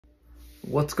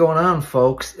What's going on,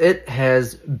 folks? It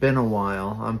has been a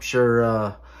while. I'm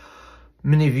sure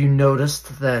many of you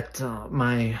noticed that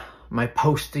my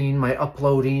posting, my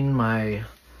uploading, my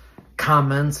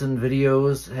comments and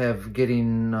videos have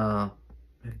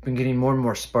been getting more and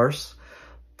more sparse.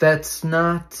 That's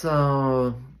not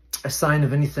a sign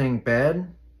of anything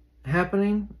bad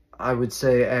happening. I would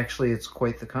say actually it's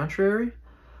quite the contrary.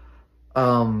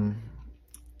 So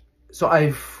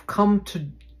I've come to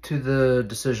the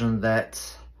decision that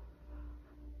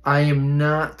I am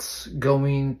not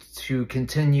going to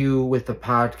continue with the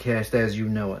podcast as you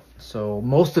know it. So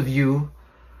most of you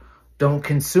don't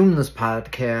consume this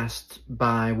podcast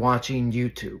by watching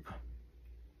YouTube,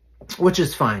 which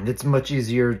is fine. It's much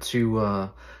easier to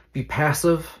be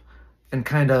passive and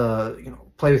kind of,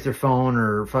 play with your phone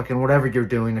or fucking whatever you're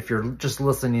doing if you're just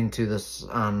listening to this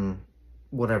on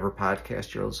whatever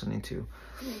podcast you're listening to.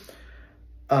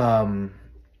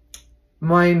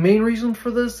 My main reason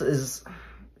for this is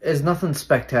nothing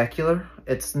spectacular.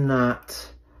 It's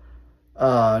not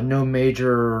no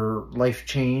major life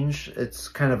change. It's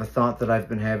kind of a thought that I've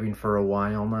been having for a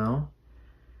while now.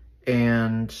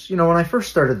 And, when I first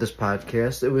started this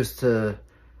podcast, it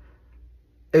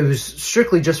was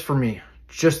strictly just for me,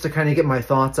 just to kind of get my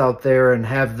thoughts out there and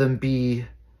have them be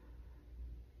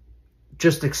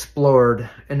just explored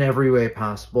in every way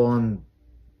possible. And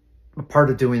a part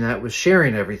of doing that was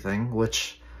sharing everything,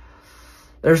 which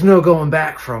there's no going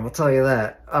back from, I'll tell you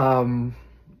that. And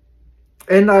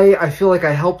I feel like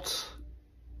I helped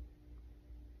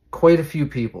quite a few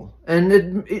people.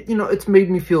 And it's made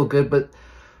me feel good, but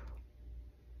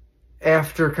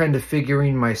after kind of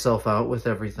figuring myself out with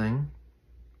everything,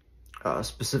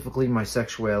 specifically my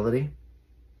sexuality,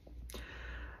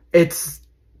 it's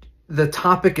the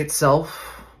topic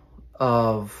itself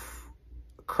of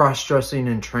cross-dressing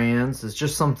and trans is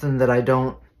just something that I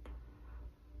don't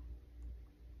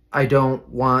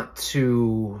want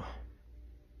to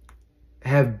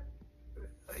have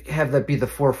that be the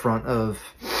forefront of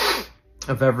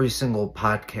every single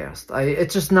podcast.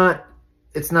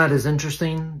 It's not as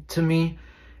interesting to me.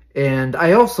 And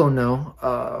I also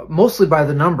know, mostly by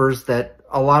the numbers, that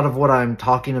a lot of what I'm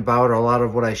talking about or a lot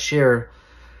of what I share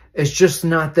is just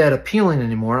not that appealing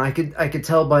anymore. I could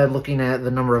tell by looking at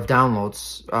the number of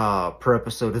downloads per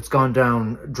episode. It's gone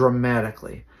down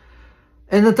dramatically.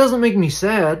 And that doesn't make me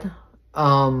sad.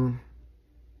 A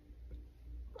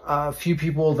few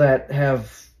people that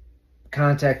have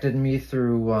contacted me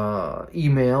through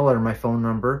email or my phone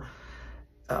number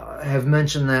have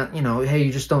mentioned that, hey,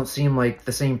 you just don't seem like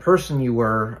the same person you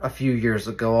were a few years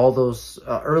ago. All those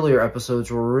earlier episodes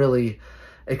were really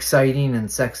exciting and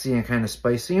sexy and kind of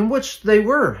spicy, and which they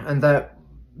were. And that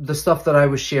the stuff that I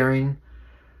was sharing,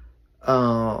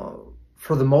 for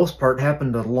the most part,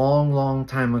 happened a long, long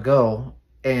time ago.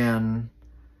 And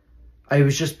I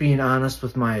was just being honest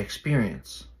with my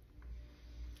experience.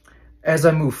 As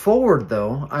I move forward,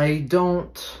 though, I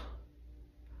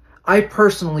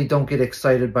personally don't get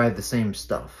excited by the same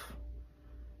stuff.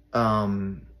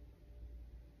 Now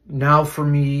for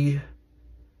me,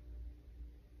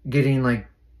 getting like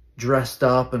dressed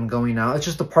up and going out, it's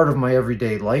just a part of my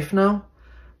everyday life now.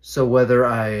 So whether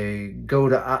I go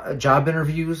to job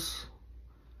interviews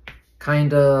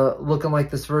kind of looking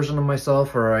like this version of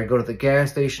myself, or I go to the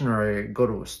gas station, or I go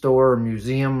to a store, a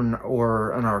museum,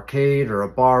 or an arcade, or a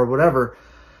bar, whatever,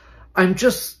 I'm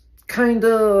just kind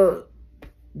of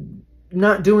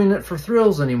not doing it for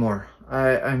thrills anymore.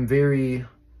 I'm very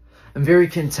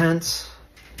content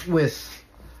with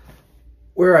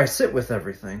where I sit with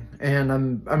everything, and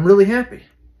I'm really happy.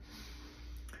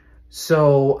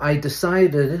 So I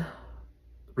decided,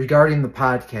 regarding the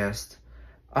podcast,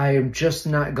 I am just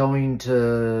not going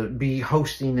to be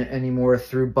hosting it anymore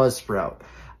through Buzzsprout.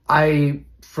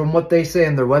 From what they say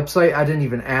on their website, I didn't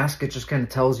even ask. It just kind of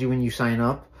tells you when you sign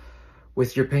up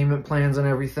with your payment plans and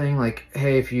everything, like,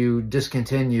 hey, if you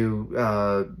discontinue,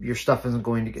 your stuff isn't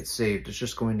going to get saved. It's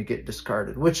just going to get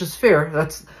discarded, which is fair.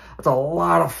 That's a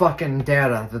lot of fucking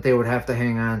data that they would have to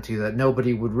hang on to that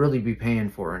nobody would really be paying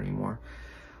for anymore.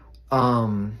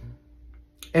 And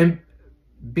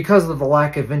because of the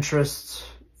lack of interest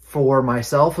for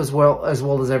myself as well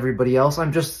as everybody else,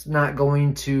 I'm just not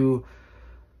going to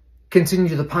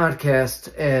continue the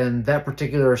podcast in that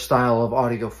particular style of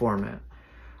audio format.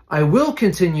 I will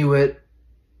continue it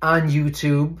on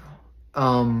YouTube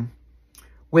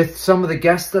with some of the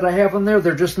guests that I have on there.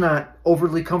 They're just not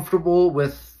overly comfortable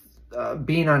with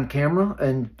being on camera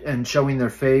and showing their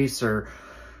face or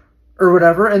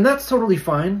whatever, and that's totally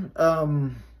fine.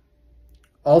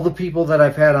 All the people that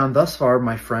I've had on thus far are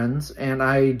my friends, and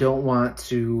I don't want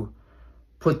to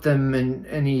put them in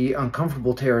any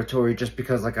uncomfortable territory just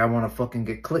because like I want to fucking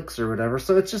get clicks or whatever.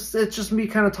 So it's just me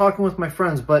kind of talking with my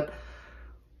friends. But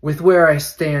with where I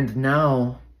stand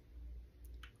now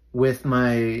with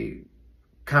my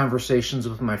conversations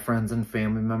with my friends and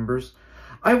family members,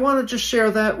 I want to just share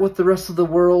that with the rest of the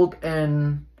world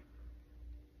and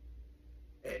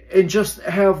just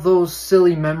have those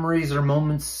silly memories or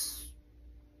moments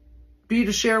be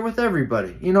to share with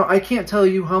everybody. You know, I can't tell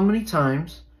you how many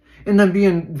times, and I'm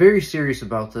being very serious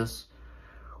about this,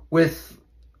 with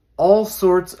all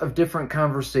sorts of different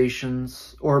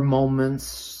conversations or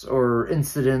moments or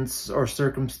incidents or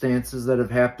circumstances that have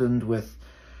happened with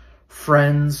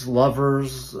friends,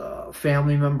 lovers,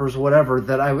 family members, whatever,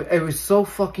 that it was so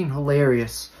fucking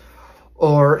hilarious,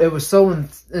 or it was so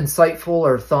insightful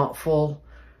or thoughtful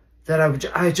that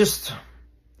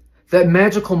that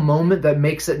magical moment that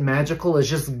makes it magical is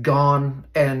just gone,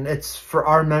 and it's for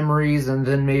our memories, and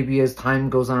then maybe as time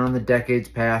goes on, the decades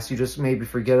pass, you just maybe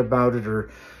forget about it,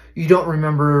 or you don't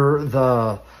remember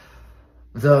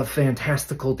the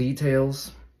fantastical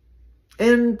details.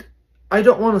 And I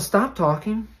don't want to stop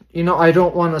talking. You know, I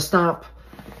don't want to stop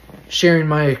sharing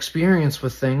my experience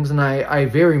with things, and I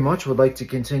very much would like to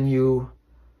continue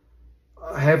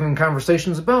having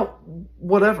conversations about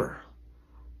whatever.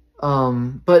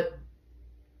 But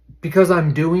because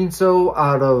I'm doing so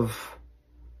out of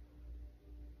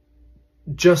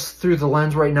just through the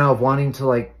lens right now of wanting to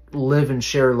like live and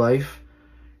share life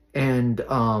and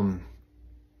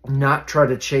not try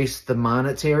to chase the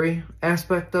monetary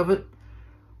aspect of it,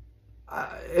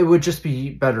 it would just be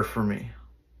better for me.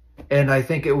 And I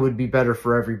think it would be better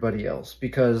for everybody else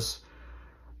because,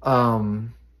 you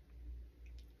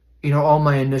know, all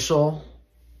my initial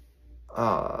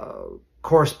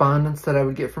correspondence that I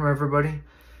would get from everybody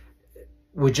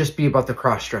would just be about the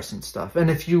cross-dressing stuff. And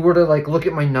if you were to like look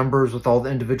at my numbers with all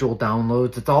the individual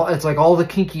downloads, it's like all the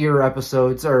kinkier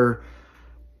episodes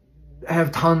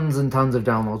have tons and tons of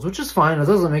downloads, which is fine. It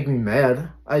doesn't make me mad.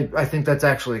 I think that's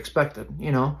actually expected,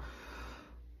 you know.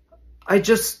 I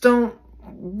just don't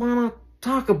want to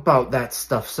talk about that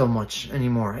stuff so much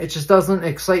anymore. It just doesn't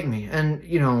excite me. And,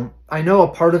 you know, I know a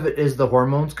part of it is the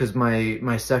hormones because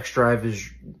my sex drive has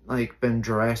like been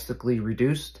drastically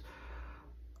reduced.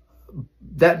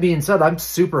 That being said, I'm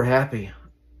super happy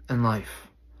in life,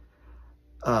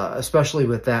 especially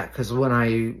with that, because when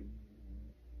I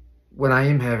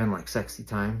am having like sexy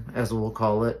time, as we'll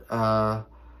call it, I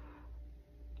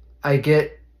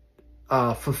get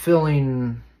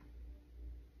fulfilling.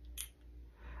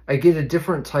 I get a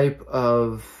different type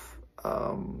of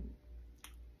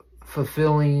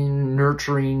fulfilling,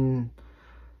 nurturing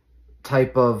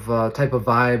type of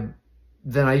vibe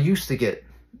than I used to get,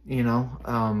 you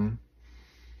know.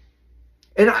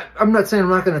 And I'm not saying I'm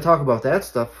not going to talk about that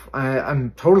stuff.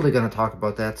 I'm totally going to talk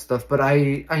about that stuff, but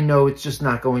I know it's just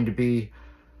not going to be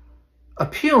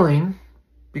appealing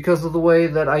because of the way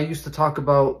that I used to talk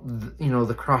about, you know,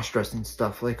 the cross-dressing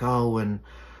stuff. Like, oh,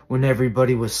 when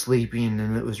everybody was sleeping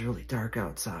and it was really dark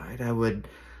outside, I would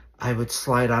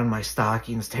slide on my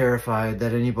stockings, terrified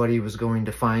that anybody was going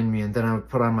to find me, and then I would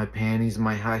put on my panties and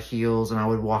my high heels, and I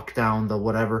would walk down the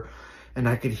whatever, and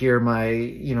I could hear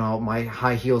my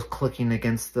high heels clicking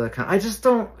against the. I just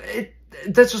don't.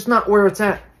 That's just not where it's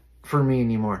at for me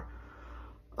anymore.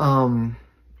 I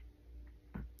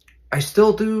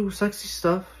still do sexy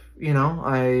stuff, you know.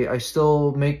 I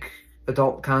still make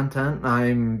adult content.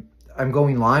 I'm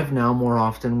going live now more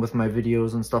often with my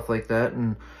videos and stuff like that,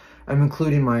 and I'm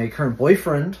including my current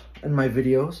boyfriend in my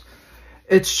videos.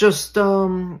 It's just,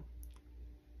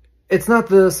 it's not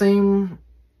the same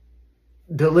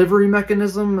delivery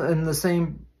mechanism, and the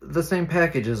same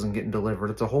package isn't getting delivered.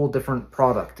 It's a whole different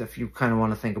product if you kind of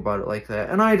want to think about it like that.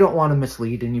 And I don't want to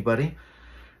mislead anybody.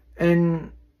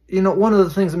 And, you know, one of the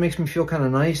things that makes me feel kind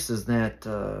of nice is that,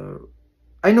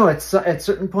 I know at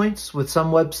certain points with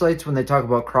some websites when they talk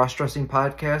about cross-dressing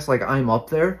podcasts, like I'm up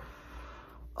there.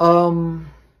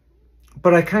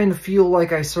 But I kind of feel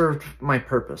like I served my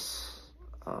purpose.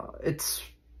 It's,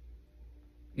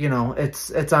 you know,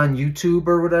 it's on YouTube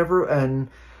or whatever. And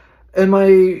am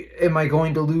I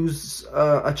going to lose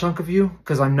a chunk of you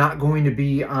because I'm not going to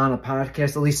be on a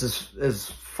podcast? At least as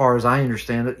far as I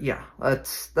understand it, yeah,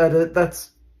 that's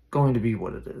going to be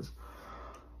what it is.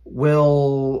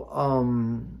 Will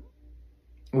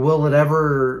it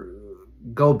ever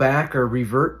go back or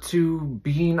revert to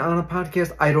being on a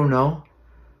podcast? I don't know.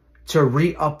 To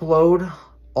re-upload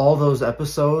all those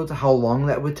episodes, how long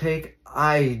that would take,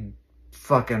 I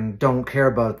fucking don't care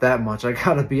about that much. I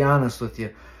gotta be honest with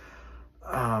you.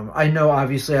 I know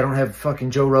obviously I don't have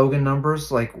fucking Joe Rogan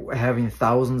numbers, like having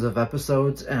thousands of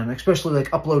episodes, and especially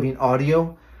like uploading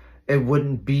audio, it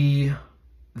wouldn't be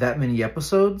that many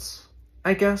episodes,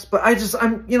 I guess. But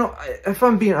you know, if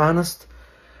I'm being honest,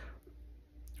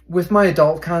 with my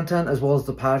adult content as well as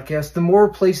the podcast, the more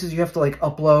places you have to like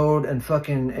upload and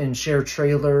fucking and share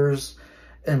trailers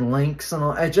and links and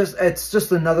all, it's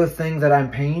just another thing that I'm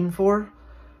paying for.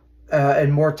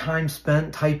 And more time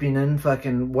spent typing in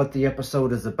fucking what the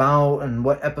episode is about and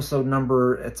what episode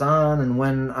number it's on and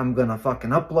when I'm gonna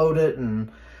fucking upload it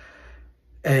and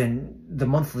the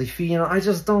monthly fee, you know, I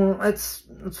just don't, it's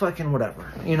fucking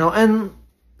whatever, you know. And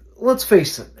let's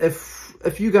face it,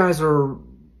 if you guys are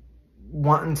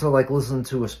wanting to like listen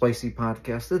to a spicy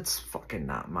podcast, it's fucking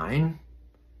not mine,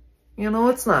 you know,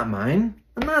 it's not mine,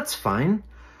 and that's fine.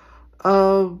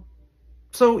 So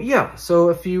yeah, so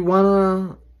if you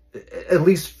wanna, at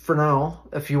least for now,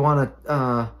 if you want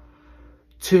to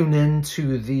tune in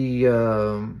to the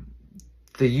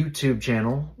YouTube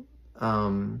channel,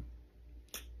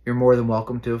 you're more than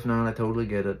welcome to. If not, I totally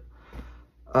get it.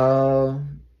 I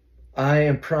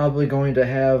am probably going to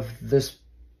have the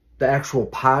actual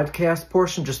podcast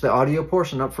portion, just the audio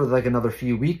portion, up for like another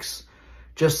few weeks,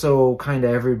 just so kind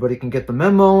of everybody can get the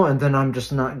memo, and then I'm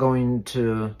just not going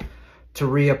to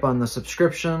re-up on the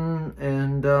subscription,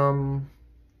 and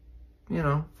you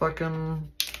know,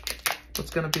 fucking,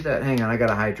 what's gonna be that? Hang on, I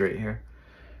gotta hydrate here.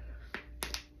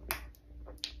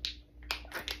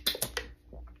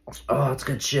 Oh, it's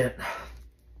good shit.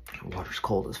 Water's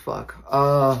cold as fuck.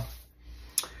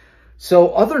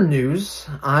 So other news,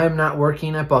 I'm not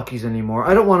working at Buc-ee's anymore.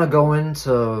 I don't want to go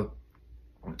into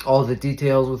all the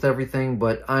details with everything,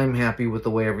 but I'm happy with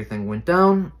the way everything went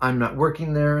down. I'm not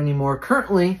working there anymore.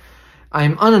 Currently,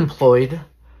 I'm unemployed.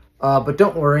 But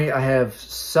don't worry, I have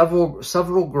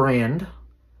several grand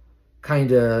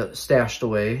kind of stashed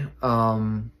away.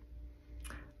 I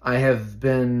have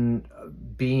been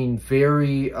being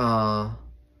very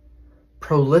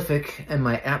prolific in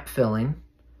my app filling.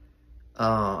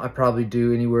 I probably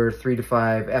do anywhere 3 to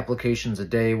 5 applications a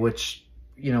day, which,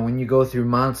 you know, when you go through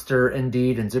Monster,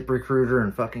 Indeed, and ZipRecruiter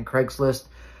and fucking Craigslist,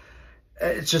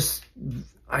 it's just,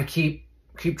 I keep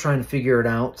trying to figure it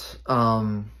out.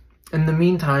 In the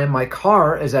meantime, my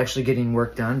car is actually getting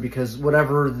worked on because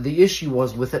whatever the issue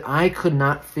was with it, I could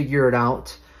not figure it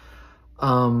out.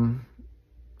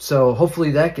 So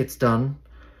hopefully that gets done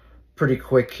pretty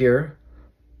quick here.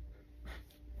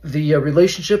 The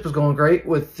relationship is going great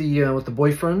with the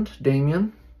boyfriend,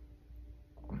 Damien.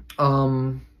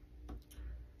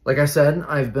 Like I said,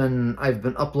 I've been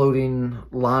uploading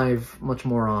live much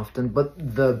more often, but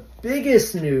the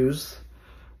biggest news,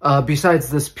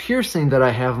 besides this piercing that I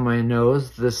have in my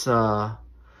nose, this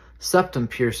septum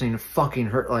piercing fucking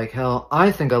hurt like hell.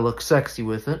 I think I look sexy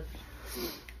with it.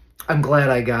 I'm glad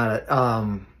I got it.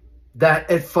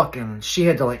 She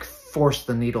had to like force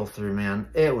the needle through, man.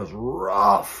 It was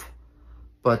rough,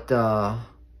 but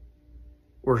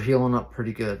we're healing up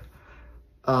pretty good.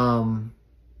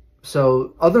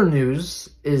 So other news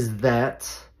is that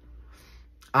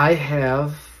I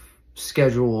have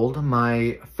scheduled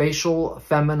my facial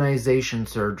feminization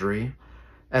surgery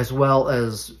as well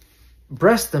as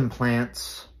breast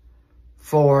implants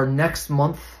for next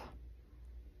month,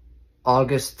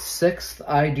 August 6th.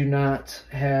 I do not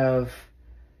have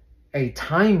a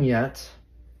time yet,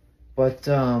 but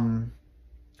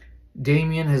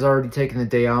Damien has already taken the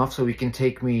day off so he can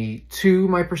take me to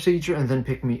my procedure and then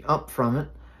pick me up from it.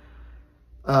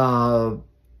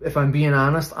 If I'm being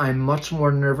honest, I'm much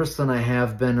more nervous than I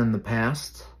have been in the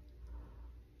past.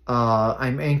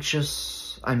 I'm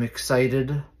anxious, I'm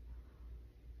excited,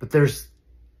 but there's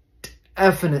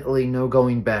definitely no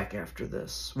going back after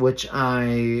this, which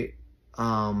I'm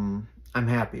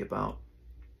happy about.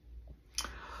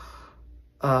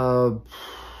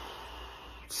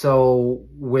 So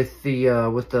with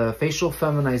the facial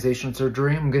feminization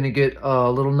surgery, I'm going to get a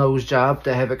little nose job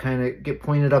to have it kind of get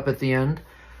pointed up at the end.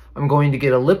 I'm going to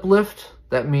get a lip lift.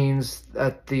 That means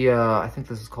that I think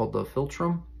this is called the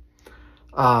philtrum.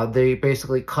 They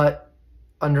basically cut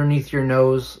underneath your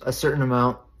nose a certain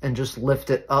amount and just lift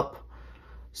it up.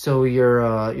 So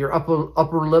your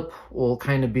upper lip will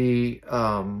kind of be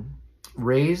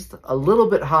raised a little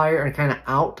bit higher and kind of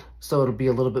out, so it'll be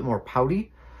a little bit more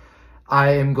pouty.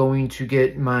 I am going to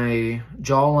get my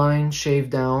jawline shaved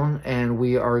down, and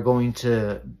we are going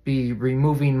to be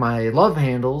removing my love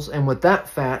handles, and with that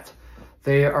fat,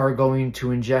 they are going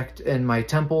to inject in my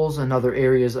temples and other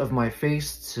areas of my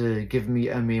face to give me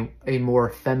a more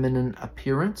feminine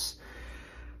appearance.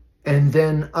 And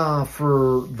then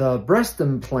for the breast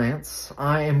implants,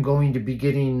 I am going to be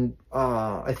getting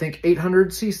I think 800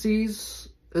 cc's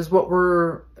is what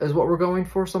we're going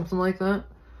for, something like that.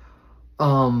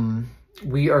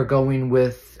 We are going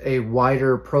with a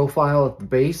wider profile at the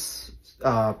base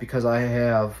because I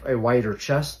have a wider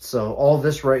chest. So all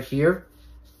this right here,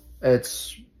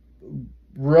 it's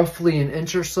roughly an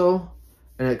inch or so,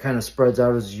 and it kind of spreads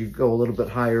out as you go a little bit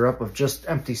higher up of just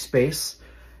empty space.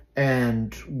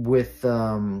 And with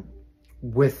that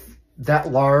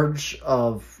large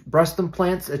of breast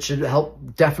implants, it should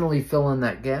help definitely fill in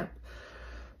that gap.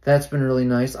 That's been really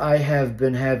nice. I have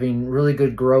been having really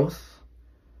good growth.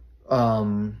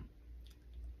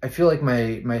 I feel like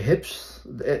my hips,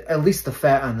 at least the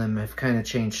fat on them, have kind of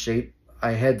changed shape.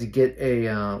 I had to get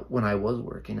when I was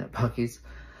working at Buc-ee's,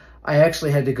 I actually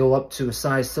had to go up to a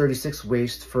size 36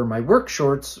 waist for my work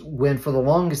shorts, when for the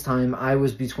longest time I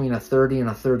was between a 30 and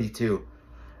a 32.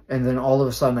 And then all of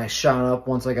a sudden I shot up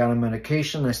once I got on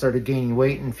medication. I started gaining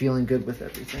weight and feeling good with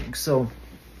everything. So,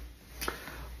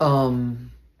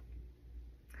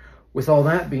 with all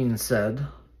that being said,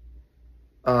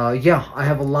 yeah, I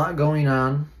have a lot going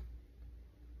on.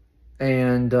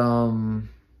 And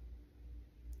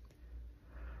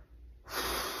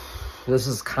this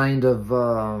is kind of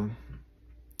the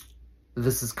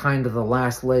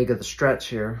last leg of the stretch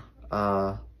here.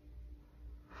 I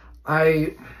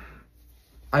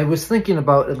was thinking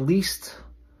about at least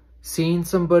seeing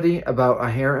somebody about a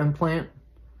hair implant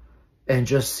and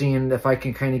just seeing if I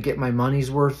can kind of get my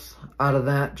money's worth out of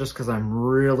that, just because I'm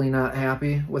really not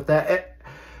happy with that.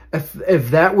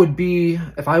 If that would be,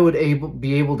 if I would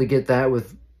be able to get that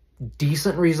with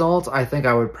decent results, I think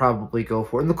I would probably go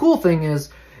for it. And the cool thing is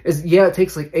yeah, it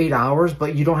takes like 8 hours,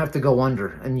 but you don't have to go under,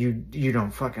 and you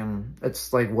don't fucking,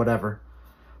 it's like whatever.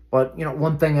 But, you know,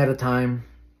 one thing at a time.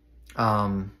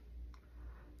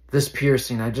 This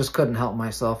piercing, I just couldn't help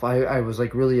myself. I was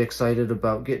like really excited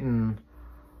about getting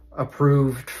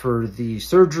approved for the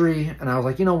surgery, and I was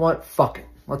like, you know what, fuck it.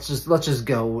 Let's just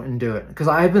go and do it. Because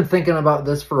I've been thinking about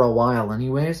this for a while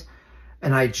anyways,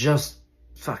 and I just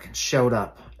fucking showed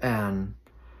up. And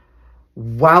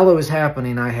while it was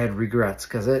happening, I had regrets,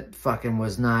 because it fucking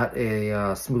was not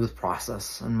a smooth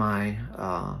process in my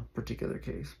particular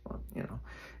case. But, you know,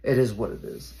 it is what it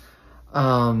is.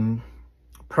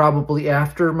 Probably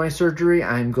after my surgery,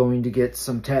 I'm going to get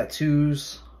some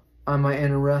tattoos on my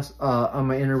inner wrist.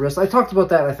 I talked about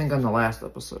that, I think, on the last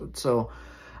episode. So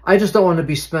I just don't want to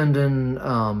be spending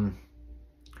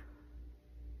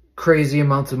crazy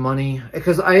amounts of money,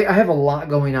 because I have a lot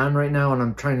going on right now, and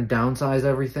I'm trying to downsize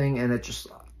everything, and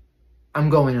I'm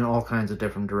going in all kinds of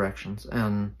different directions.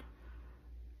 And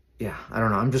yeah, I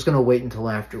don't know. I'm just gonna wait until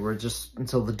afterwards, just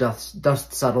until the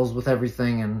dust settles with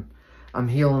everything, and I'm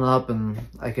healing up, and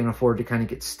I can afford to kind of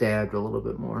get stabbed a little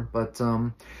bit more. But,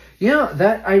 yeah,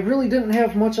 that I really didn't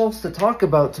have much else to talk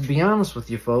about, to be honest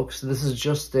with you folks. This is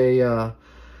just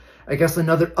I guess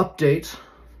another update.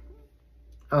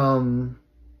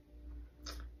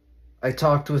 I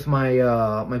talked with my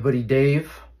buddy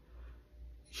Dave.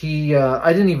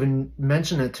 I didn't even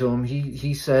mention it to him.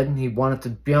 He said he wanted to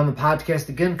be on the podcast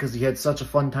again because he had such a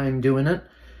fun time doing it.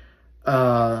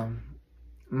 My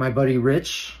buddy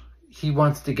Rich, he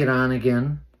wants to get on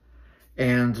again.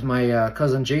 And my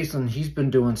cousin Jason, he's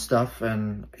been doing stuff,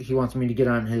 and he wants me to get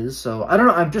on his. So, I don't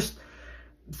know. I'm just...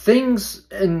 Things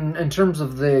in terms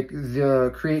of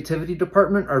the creativity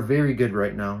department are very good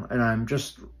right now. And I'm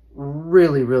just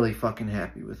really, really fucking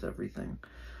happy with everything.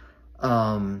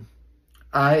 I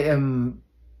am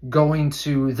going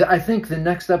to... I think the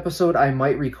next episode I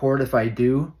might record, if I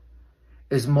do,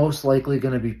 is most likely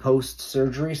going to be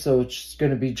post-surgery. So it's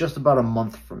going to be just about a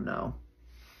month from now.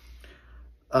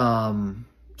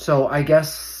 So I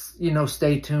guess, you know,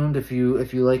 stay tuned if you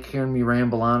like hearing me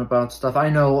ramble on about stuff. I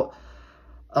know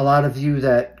a lot of you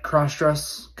that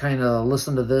cross-dress kind of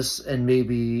listen to this in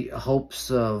maybe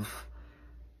hopes of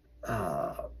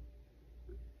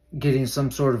getting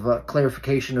some sort of a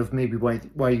clarification of maybe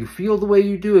why you feel the way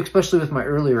you do, especially with my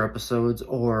earlier episodes,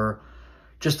 or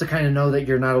just to kind of know that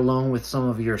you're not alone with some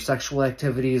of your sexual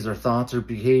activities or thoughts or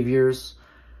behaviors.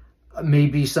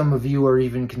 Maybe some of you are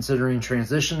even considering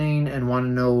transitioning and want to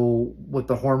know what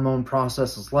the hormone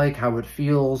process is like, how it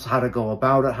feels, how to go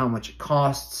about it, how much it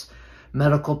costs,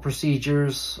 medical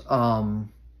procedures. So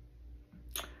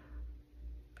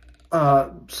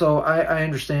I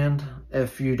understand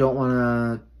if you don't want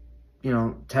to, you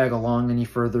know, tag along any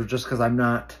further, just because I'm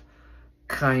not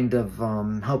kind of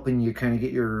helping you kind of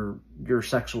get your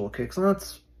sexual kicks, and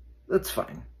that's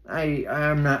fine.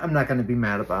 I'm not going to be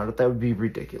mad about it. That would be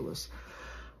ridiculous.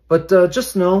 But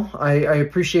just know, I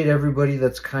appreciate everybody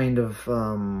that's kind of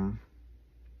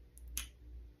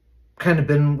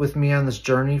been with me on this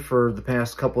journey for the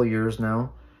past couple of years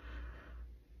now.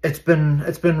 It's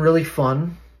been really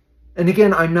fun. And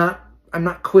again, I'm not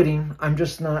quitting. I'm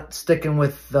just not sticking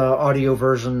with the audio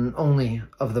version only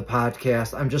of the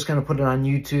podcast. I'm just going to put it on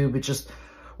YouTube. It's just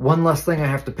one less thing I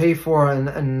have to pay for and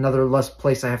another less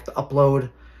place I have to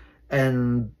upload.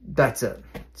 And that's it.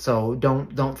 So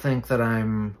don't think that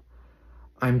I'm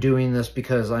doing this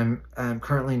because I'm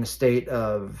currently in a state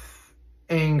of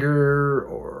anger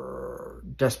or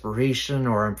desperation,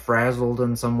 or I'm frazzled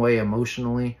in some way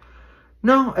emotionally.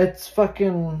 No, it's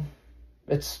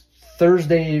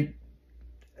Thursday,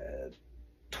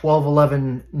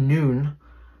 12:11 noon,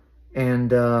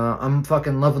 and I'm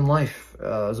fucking loving life.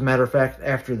 As a matter of fact,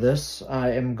 after this,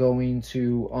 I am going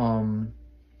to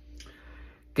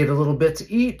get a little bit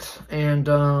to eat and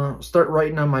start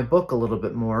writing on my book a little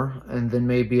bit more, and then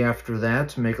maybe after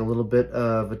that make a little bit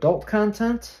of adult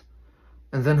content,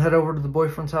 and then head over to the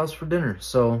boyfriend's house for dinner.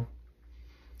 So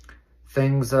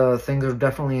things are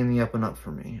definitely in the up and up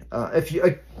for me.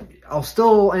 I'll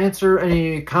still answer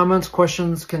any comments,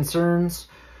 questions, concerns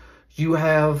you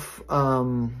have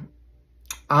on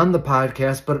the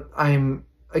podcast, but I'm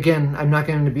not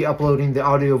going to be uploading the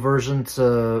audio version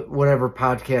to whatever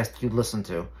podcast you listen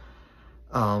to.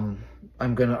 I'm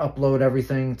going to upload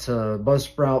everything to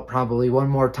Buzzsprout probably one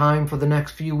more time for the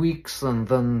next few weeks, and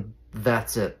then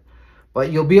that's it.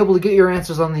 But you'll be able to get your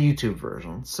answers on the YouTube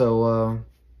version. So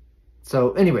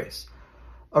anyways,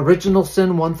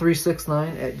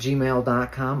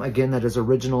 originalsyn1369@gmail.com. Again, that is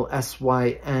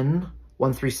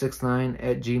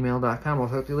originalsyn1369@gmail.com. I'll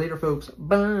talk to you later, folks.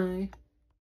 Bye.